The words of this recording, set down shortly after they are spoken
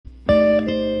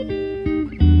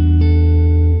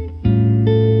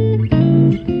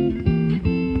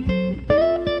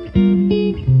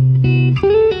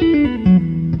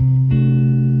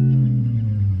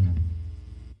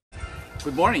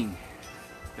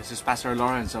This is Pastor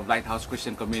Lawrence of Lighthouse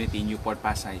Christian Community in Newport,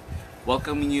 Pasay,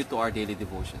 welcoming you to our daily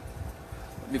devotion.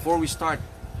 Before we start,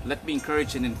 let me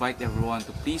encourage and invite everyone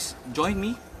to please join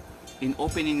me in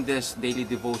opening this daily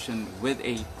devotion with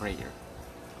a prayer.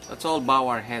 Let's all bow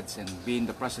our heads and be in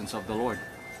the presence of the Lord.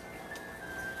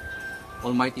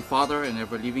 Almighty Father and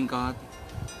ever-living God,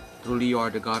 truly you are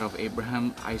the God of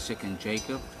Abraham, Isaac, and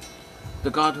Jacob,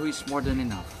 the God who is more than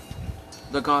enough,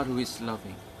 the God who is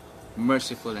loving,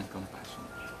 merciful, and compassionate.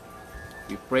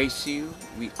 We praise you,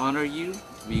 we honor you,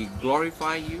 we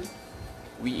glorify you,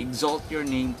 we exalt your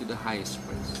name to the highest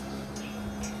praise.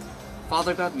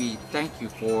 Father God, we thank you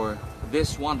for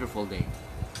this wonderful day.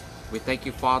 We thank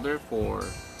you, Father, for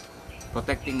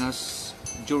protecting us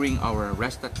during our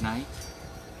rest at night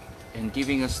and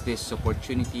giving us this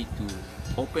opportunity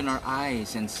to open our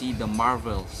eyes and see the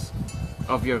marvels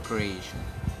of your creation.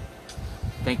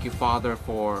 Thank you, Father,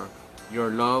 for your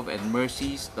love and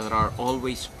mercies that are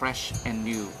always fresh and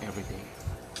new every day.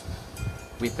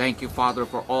 We thank you, Father,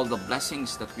 for all the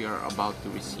blessings that we are about to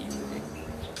receive today.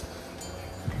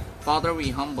 Father, we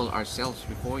humble ourselves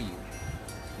before you.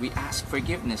 We ask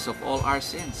forgiveness of all our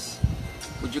sins.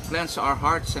 Would you cleanse our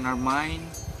hearts and our mind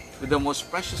with the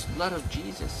most precious blood of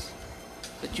Jesus,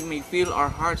 that you may fill our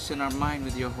hearts and our mind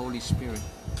with your Holy Spirit.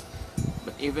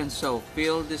 But even so,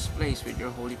 fill this place with your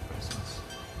holy presence.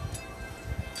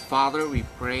 Father, we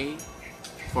pray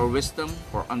for wisdom,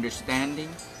 for understanding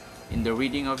in the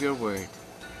reading of your word.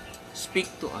 Speak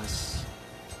to us,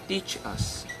 teach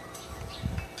us,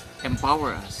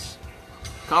 empower us,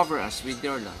 cover us with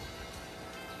your love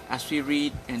as we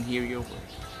read and hear your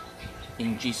word.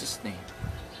 In Jesus' name,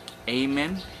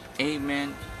 amen,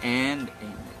 amen, and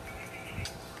amen.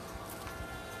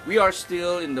 We are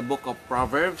still in the book of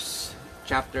Proverbs,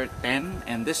 chapter 10,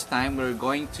 and this time we're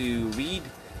going to read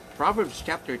Proverbs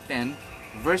chapter 10,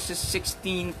 verses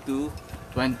 16 to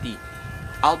 20.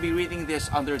 I'll be reading this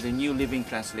under the New Living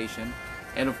Translation.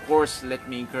 And of course, let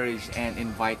me encourage and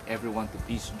invite everyone to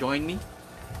please join me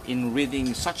in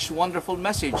reading such wonderful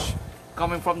message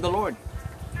coming from the Lord.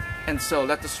 And so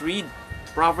let us read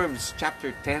Proverbs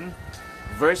chapter 10,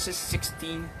 verses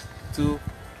 16 to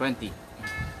 20.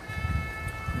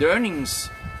 The earnings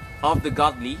of the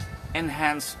godly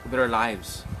enhance their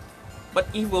lives, but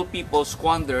evil people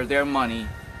squander their money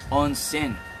on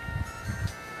sin.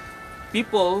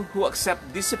 People who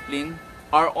accept discipline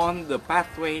are on the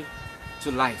pathway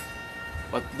to life,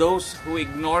 but those who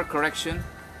ignore correction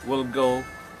will go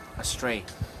astray.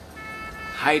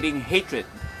 Hiding hatred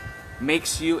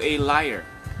makes you a liar.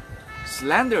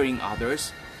 Slandering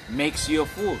others makes you a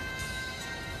fool.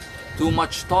 Too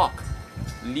much talk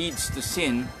leads to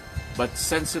sin, but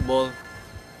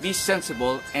be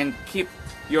sensible and keep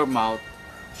your mouth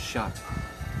shut.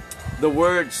 The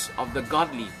words of the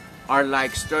godly are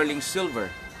like sterling silver.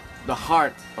 The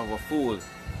heart of a fool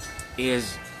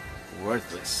is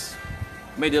worthless.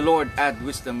 May the Lord add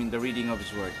wisdom in the reading of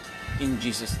his word. In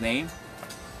Jesus' name,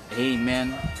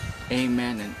 amen,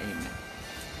 amen, and amen.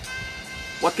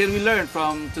 What can we learn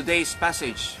from today's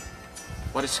passage?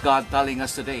 What is God telling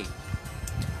us today?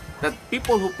 That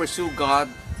people who pursue God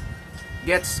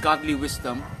gets godly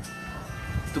wisdom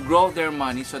to grow their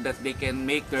money so that they can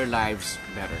make their lives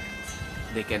better.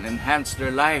 They can enhance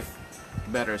their life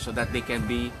better so that they can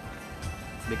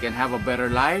have a better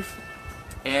life,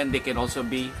 and they can also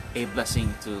be a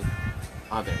blessing to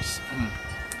others.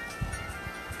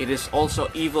 It is also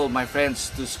evil, my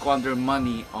friends, to squander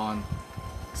money on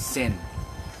sin.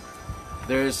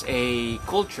 There's a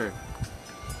culture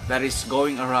that is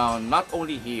going around not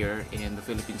only here in the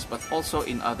Philippines but also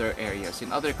in other areas,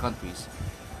 in other countries,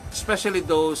 especially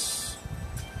those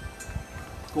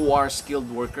who are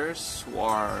skilled workers, who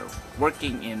are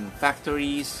working in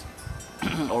factories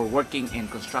or working in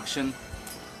construction,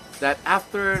 that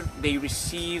after they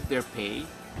receive their pay,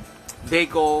 they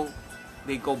go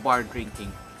bar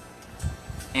drinking.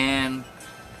 And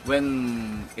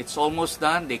when it's almost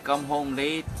done, they come home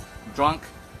late, drunk,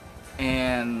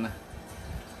 and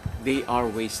they are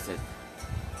wasted.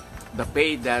 The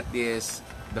pay that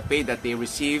they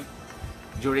received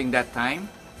during that time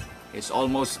is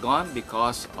almost gone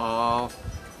because of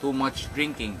too much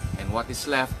drinking, and what is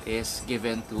left is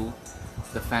given to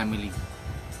the family.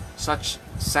 Such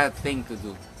sad thing to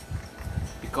do,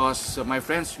 because my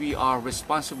friends, we are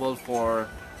responsible for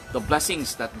the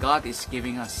blessings that God is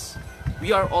giving us.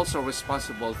 We are also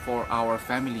responsible for our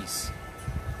families,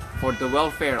 for the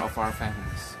welfare of our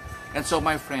families. And so,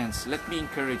 my friends, let me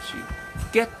encourage you,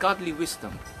 get godly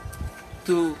wisdom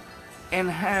to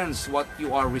enhance what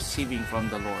you are receiving from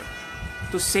the Lord,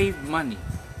 to save money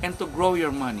and to grow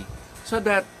your money, so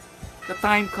that the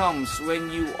time comes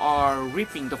when you are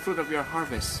reaping the fruit of your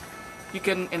harvest, you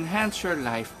can enhance your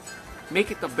life,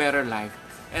 make it a better life,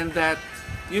 and that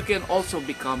you can also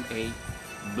become a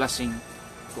blessing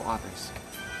to others.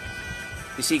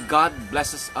 You see, God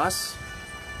blesses us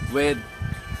with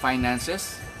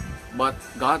finances, but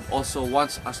God also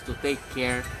wants us to take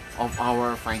care of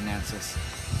our finances.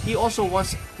 He also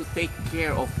wants to take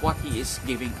care of what He is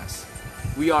giving us.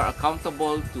 We are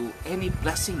accountable to any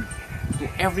blessing, to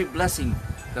every blessing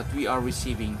that we are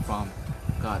receiving from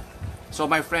God. So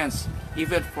my friends,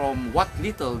 even from what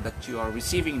little that you are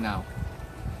receiving now,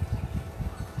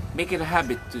 make it a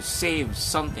habit to save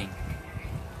something.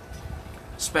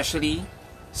 Especially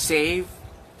save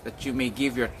that you may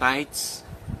give your tithes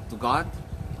to God,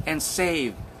 and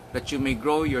save that you may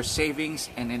grow your savings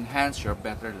and enhance your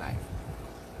better life.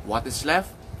 What is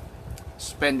left?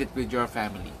 Spend it with your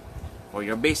family for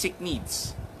your basic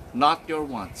needs, not your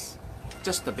wants,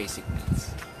 just the basic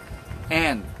needs.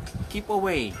 And keep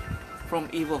away from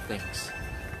evil things.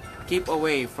 Keep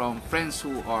away from friends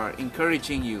who are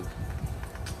encouraging you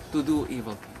to do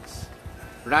evil things.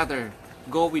 Rather,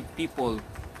 go with people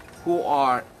who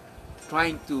are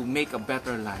trying to make a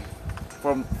better life.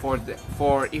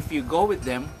 For if you go with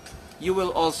them, you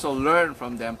will also learn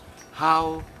from them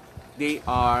how they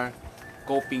are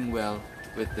coping well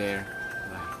with their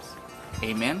lives.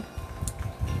 Amen?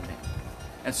 Amen.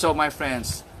 And so, my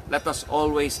friends, let us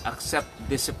always accept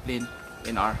discipline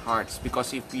in our hearts,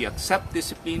 because if we accept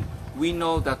discipline, we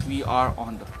know that we are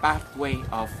on the pathway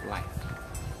of life.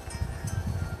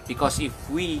 Because if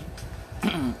we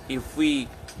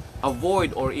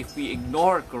avoid, or if we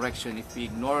ignore correction, if we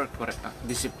ignore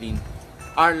discipline,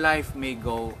 our life may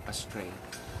go astray.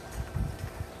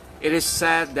 It is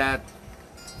sad that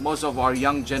most of our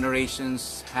young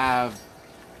generations have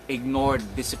ignored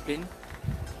discipline.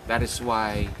 That is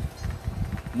why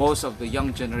most of the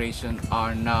young generation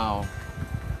are now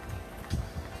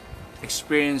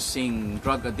experiencing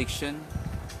drug addiction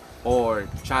or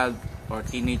child or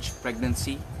teenage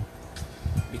pregnancy,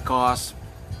 because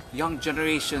the young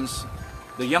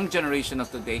generation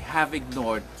of today have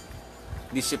ignored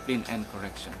discipline and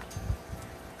correction.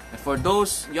 And for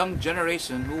those young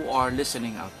generation who are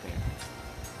listening out there,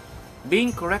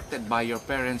 being corrected by your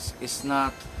parents is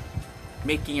not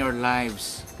making your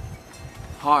lives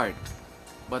hard,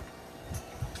 but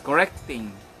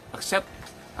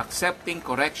accepting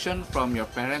correction from your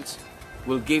parents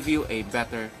will give you a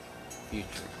better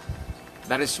future.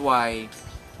 That is why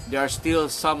there are still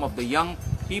some of the young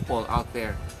people out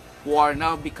there who are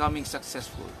now becoming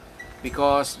successful,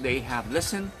 because they have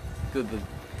listened to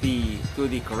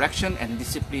the correction and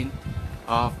discipline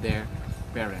of their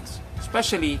parents,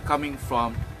 especially coming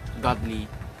from godly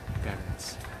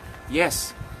parents.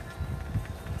 Yes,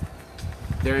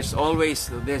 there is always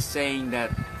this saying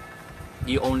that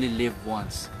you only live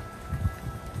once.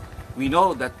 We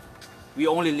know that we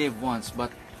only live once,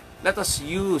 but let us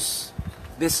use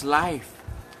this life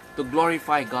to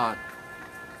glorify God,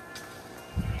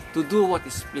 to do what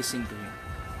is pleasing to Him,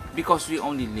 because we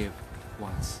only live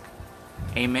once.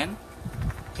 Amen?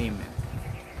 Amen.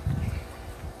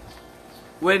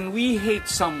 When we hate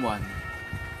someone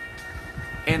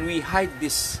and we hide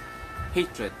this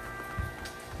hatred,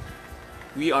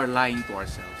 we are lying to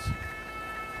ourselves.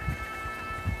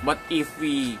 But if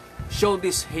we show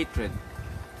this hatred,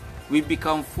 we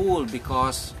become fool,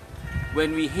 because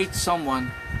when we hate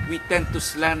someone, we tend to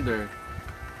slander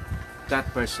that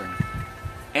person.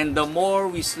 And the more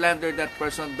we slander that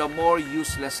person, the more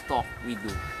useless talk we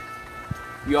do.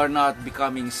 We are not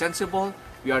becoming sensible.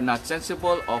 We are not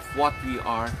sensible of what we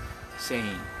are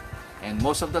saying. And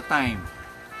most of the time,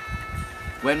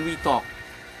 when we talk,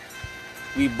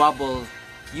 we babble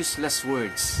useless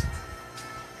words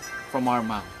from our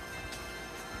mouth.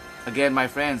 Again, my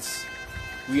friends,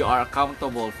 we are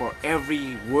accountable for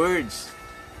every words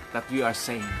that we are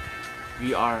saying.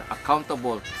 We are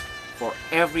accountable for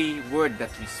every word that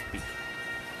we speak.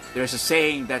 There's a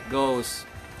saying that goes,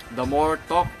 the more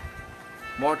talk,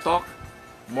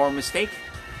 more mistake.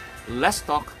 Less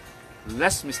talk,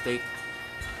 less mistake.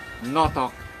 No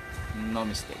talk, no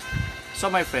mistake. So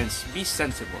my friends, be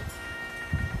sensible.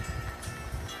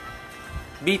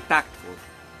 Be tactful.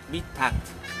 Be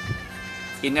tactful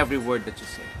in every word that you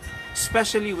say.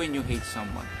 Especially when you hate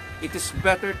someone. It is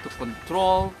better to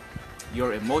control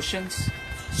your emotions,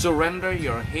 surrender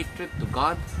your hatred to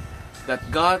God,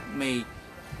 that God may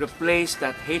replace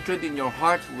that hatred in your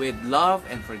heart with love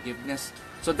and forgiveness,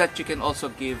 so that you can also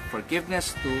give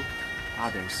forgiveness to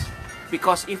others.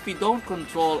 Because if we don't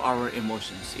control our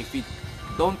emotions, if we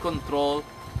don't control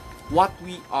what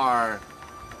we are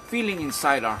feeling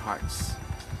inside our hearts,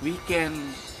 we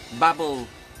can babble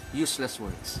useless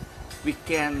words. We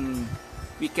can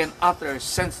utter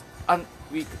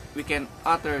we can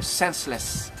utter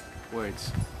senseless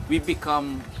words. We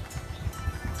become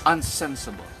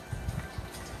unsensible.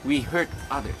 We hurt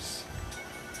others.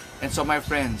 And so, my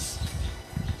friends,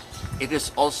 it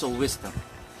is also wisdom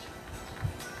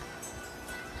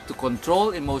to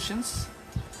control emotions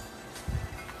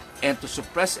and to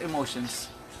suppress emotions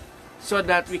so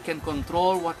that we can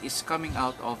control what is coming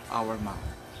out of our mouth.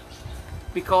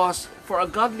 Because for a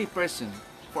godly person,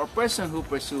 for a person who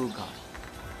pursues God,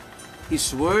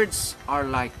 his words are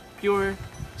like pure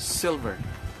silver,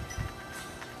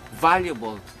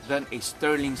 valuable than a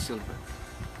sterling silver.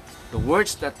 The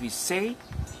words that we say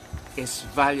is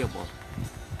valuable,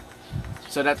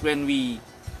 so that when we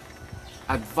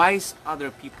advise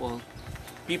other people,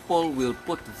 people will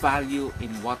put value in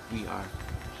what we are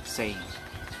saying.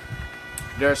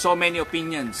 There are so many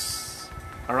opinions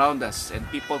around us, and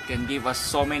people can give us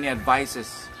so many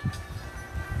advices,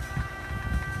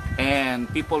 and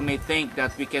people may think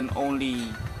that we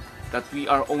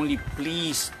are only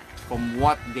pleased from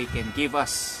what they can give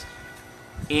us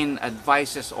in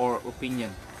advices or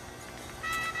opinion.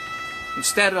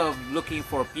 Instead of looking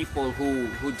for people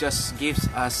who just gives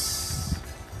us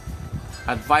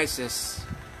advices,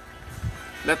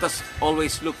 let us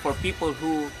always look for people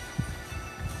who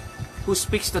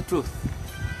speaks the truth,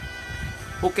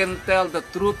 who can tell the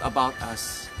truth about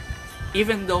us,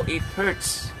 even though it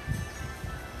hurts.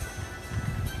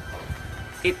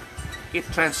 It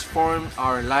transforms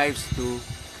our lives to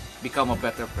become a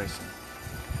better person.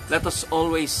 Let us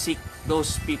always seek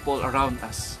those people around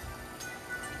us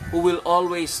who will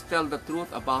always tell the truth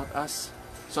about us,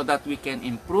 so that we can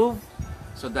improve,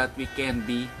 so that we can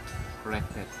be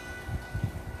corrected.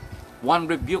 One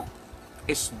rebuke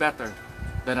is better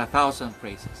than 1,000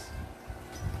 praises.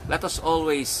 Let us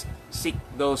always seek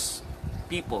those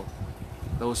people,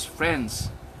 those friends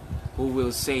who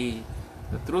will say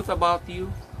the truth about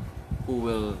you, who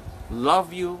will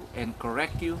love you and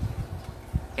correct you,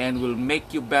 and will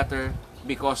make you better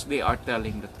because they are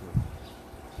telling the truth.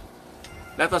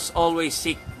 Let us always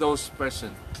seek those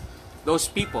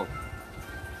people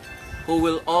who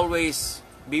will always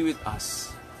be with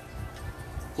us,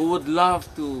 who would love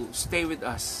to stay with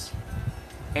us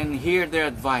and hear their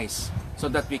advice, so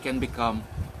that we can become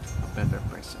a better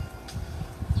person.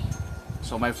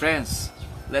 So, my friends,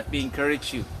 let me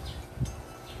encourage you.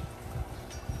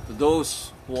 To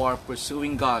those who are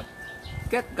pursuing God,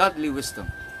 get godly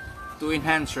wisdom to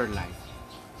enhance your life.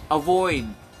 Avoid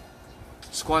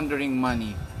squandering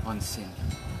money on sin.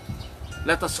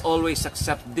 Let us always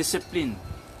accept discipline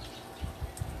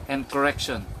and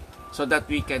correction, so that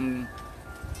we can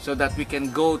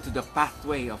go to the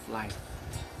pathway of life.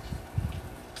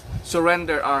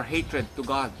 Surrender our hatred to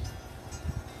God.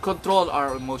 Control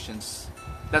our emotions,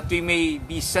 that we may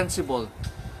be sensible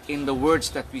in the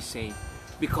words that we say.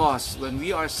 Because when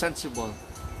we are sensible,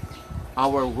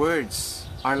 our words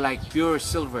are like pure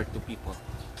silver to people.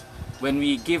 When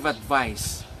we give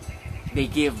advice, they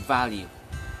give value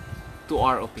to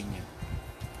our opinion.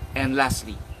 And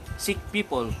lastly, seek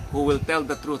people who will tell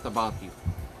the truth about you.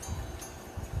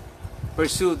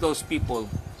 Pursue those people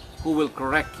who will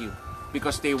correct you,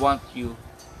 because they want you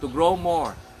to grow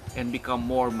more and become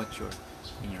more mature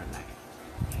in your life.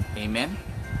 Amen?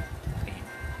 Amen.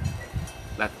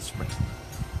 Let us pray.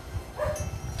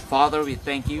 Father, we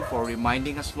thank you for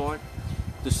reminding us, Lord,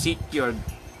 to seek your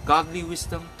godly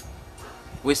wisdom,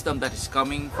 wisdom that is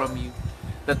coming from you,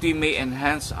 that we may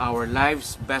enhance our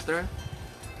lives better,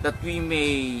 that we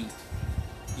may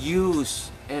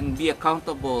use and be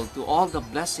accountable to all the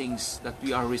blessings that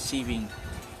we are receiving,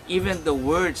 even the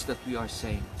words that we are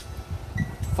saying.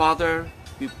 Father,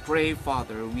 we pray,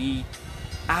 Father, we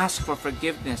ask for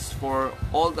forgiveness for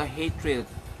all the hatred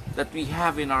that we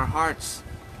have in our hearts.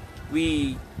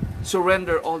 We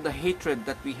surrender all the hatred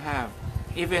that we have,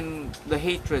 even the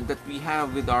hatred that we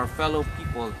have with our fellow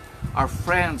people, our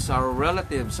friends, our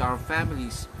relatives, our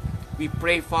families. We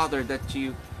pray, Father, that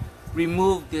you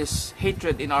remove this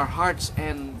hatred in our hearts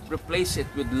and replace it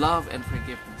with love and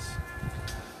forgiveness.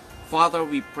 Father,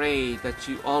 we pray that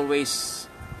you always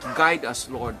guide us,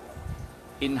 Lord,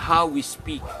 in how we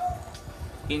speak,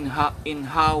 in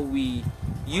how we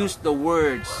use the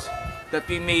words, that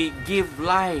we may give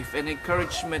life and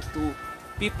encouragement to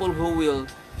people who will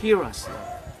hear us, Lord.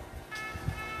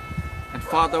 And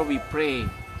Father, we pray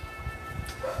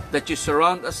that you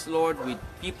surround us, Lord, with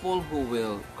people who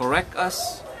will correct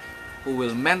us, who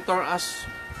will mentor us,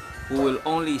 who will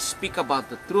only speak about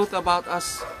the truth about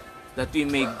us, that we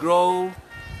may grow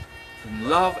in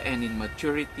love and in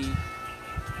maturity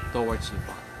towards you,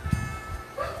 Father.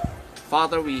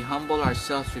 Father, we humble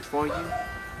ourselves before you.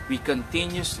 We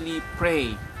continuously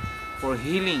pray for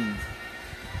healing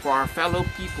for our fellow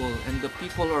people and the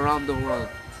people around the world,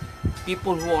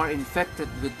 people who are infected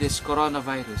with this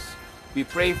coronavirus. We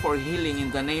pray for healing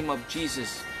in the name of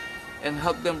Jesus and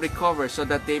help them recover so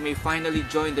that they may finally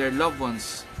join their loved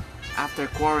ones after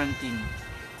quarantine.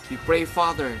 We pray,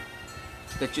 Father,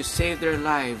 that you save their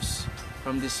lives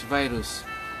from this virus,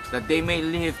 that they may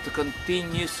live to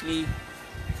continuously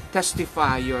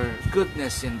testify your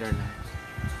goodness in their lives.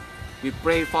 We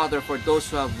pray, Father, for those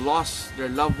who have lost their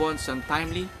loved ones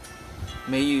untimely.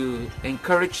 May you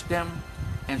encourage them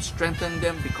and strengthen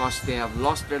them because they have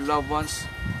lost their loved ones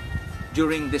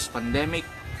during this pandemic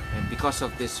and because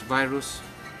of this virus,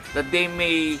 that they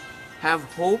may have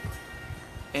hope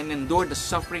and endure the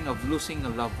suffering of losing a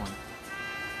loved one,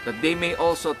 that they may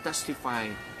also testify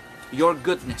your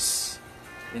goodness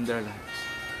in their lives.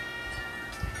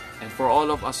 And for all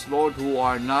of us, Lord, who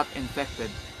are not infected,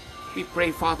 we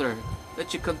pray, Father,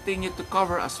 that you continue to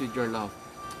cover us with your love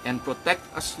and protect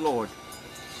us, Lord,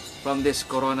 from this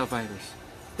coronavirus,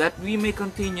 that we may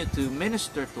continue to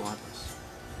minister to others,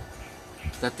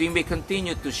 that we may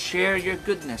continue to share your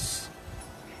goodness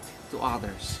to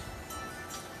others.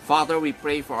 Father, we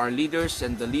pray for our leaders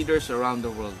and the leaders around the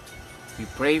world. We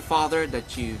pray, Father,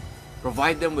 that you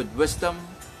provide them with wisdom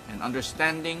and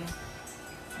understanding,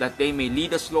 that they may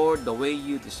lead us, Lord, the way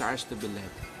you desire us to be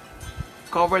led.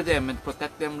 Cover them and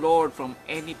protect them, Lord, from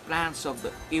any plans of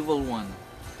the evil one,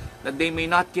 that they may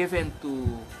not give in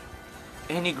to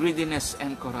any greediness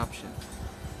and corruption.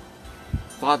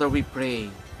 Father, we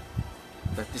pray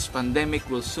that this pandemic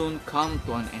will soon come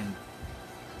to an end.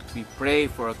 We pray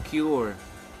for a cure,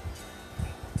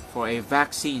 for a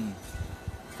vaccine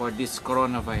for this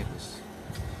coronavirus,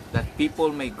 that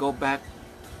people may go back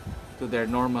to their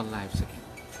normal lives again.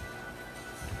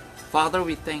 Father,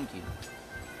 we thank you.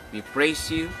 We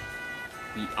praise you.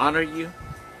 We honor you.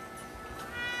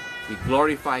 We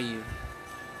glorify you.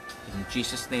 In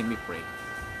Jesus' name we pray.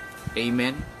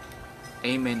 Amen.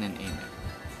 Amen and amen.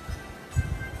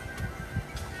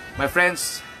 My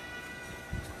friends,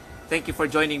 thank you for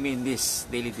joining me in this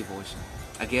daily devotion.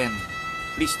 Again,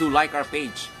 please do like our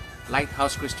page,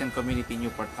 Lighthouse Christian Community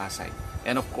Newport Pasay.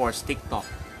 And of course, TikTok,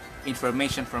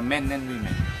 information from men and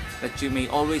women, that you may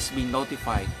always be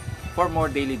notified for more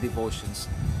daily devotions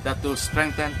that will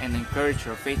strengthen and encourage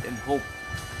your faith and hope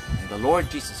in the Lord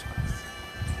Jesus Christ.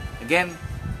 Again,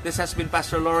 this has been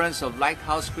Pastor Lawrence of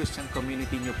Lighthouse Christian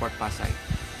Community Newport Pasay.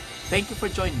 Thank you for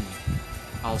joining me.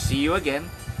 I'll see you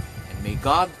again, and may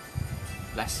God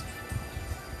bless you.